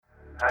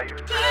How you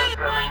feel?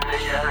 Tell a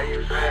nigga how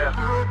you feel.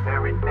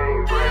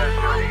 Everything real,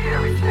 shorty,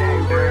 everything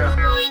real.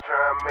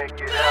 Try and make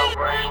it out,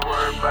 I ain't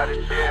worried about a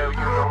deal.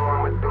 You know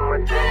I'ma do my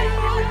thing,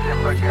 even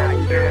if I gotta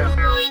kill.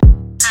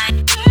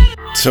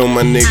 Told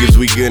my niggas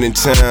we good in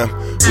time.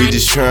 We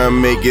just try and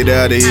make it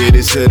out of here,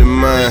 this of the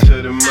mind.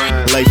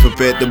 Life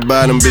up at the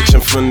bottom, bitch,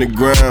 I'm from the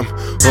grime.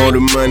 All the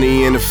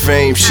money and the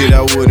fame, shit,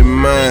 I wouldn't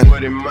mind.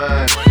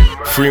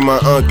 Free my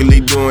uncle, he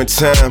doing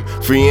time.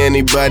 Free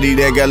anybody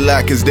that got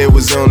locked cause they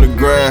was on the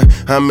grind.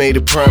 I made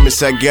a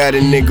promise, I got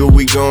it, nigga,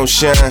 we gon'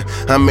 shine.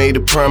 I made a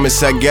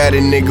promise, I got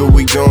it, nigga,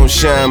 we gon'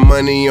 shine.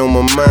 Money on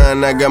my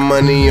mind, I got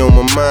money on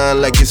my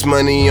mind. Like it's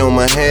money on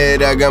my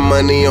head, I got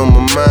money on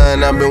my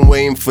mind. I've been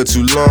waiting for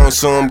too long,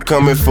 so I'm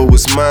coming for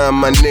what's mine.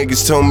 My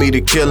niggas told me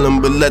to kill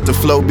him, but let the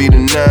flow be the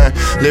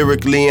 9.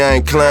 Lyrically, I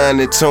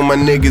inclined and told my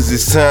niggas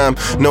it's time.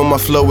 Know my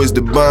flow is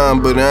the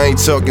bomb, but I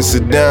ain't talking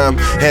Saddam.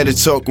 Had to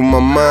talk with my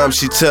mom,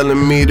 she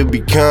telling me to be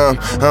calm.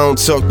 I don't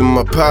talk to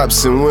my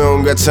pops and we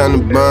don't got time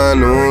to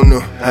bond. Oh no.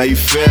 How you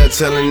feel?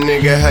 Tell a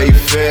nigga how you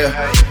feel.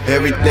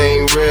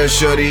 Everything real,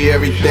 shorty,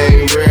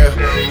 everything real.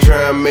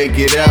 Try and make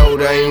it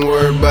out, I ain't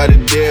worried about a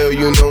deal.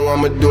 You know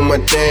I'ma do my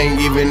thing,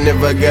 even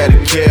if I gotta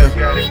kill.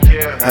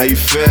 How you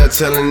feel?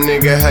 Tell a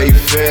nigga how you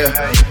feel.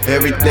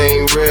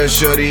 Everything real,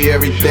 shorty,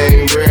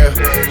 everything real.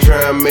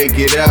 Try and make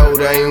it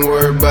out, I ain't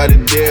worried about a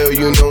deal.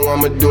 You know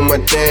I'ma do my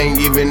thing,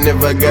 even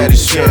if I gotta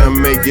try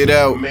and make it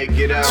out.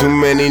 Too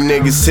many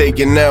niggas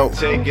taking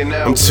out.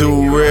 I'm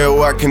too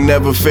real, I can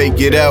never fake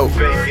it out.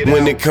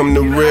 When it come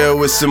to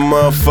real, it's a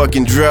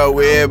motherfucking drought.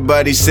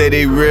 Everybody say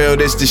they real,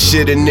 that's the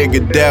shit a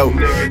nigga doubt.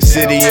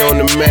 City on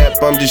the map,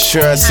 I'm just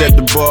trying to set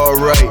the ball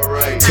right.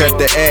 Cut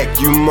the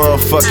act, you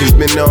motherfuckers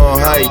been all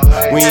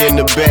hype. We in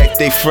the back,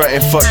 they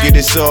frontin', fuck it,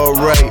 it's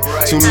alright.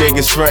 Two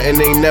niggas frontin',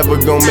 they never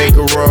gon' make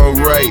a wrong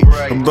right.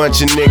 A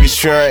bunch of niggas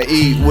tryin' to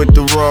eat with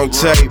the wrong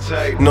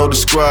type. Know the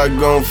squad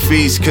gon'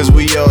 feast, cause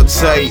we all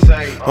tight.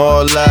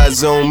 All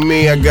eyes on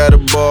me, I got a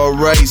ball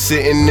right.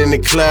 Sitting in the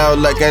cloud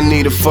like I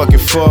need a fucking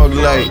fog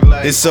light.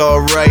 It's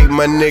alright,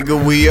 my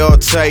nigga, we all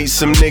tight.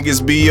 Some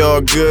niggas be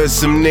all good,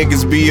 some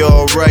niggas be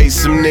alright.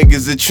 Some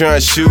niggas that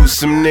tryna shoot,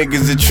 some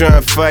niggas that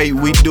tryna fight.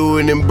 We do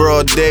it in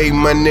broad day,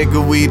 my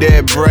nigga, we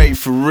that bright,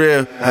 for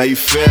real. How you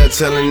feel?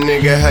 Tell a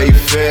nigga how you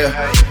feel.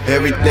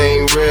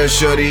 Everything real,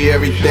 shorty,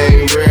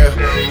 everything real.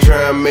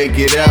 Try and make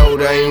it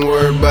out, I ain't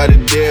worried about a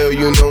deal.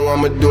 You know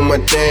I'ma do my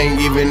thing,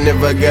 even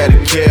if I gotta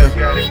kill.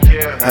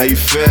 How you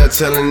feel?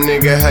 Tell a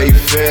nigga how you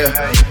feel.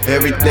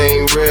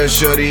 Everything real,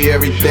 shorty,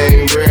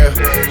 everything real.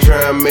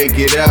 Try and make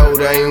it out,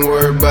 I ain't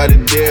worried about a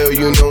deal.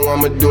 You know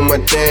I'ma do my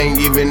thing,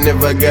 even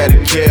if I gotta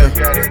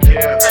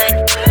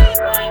kill.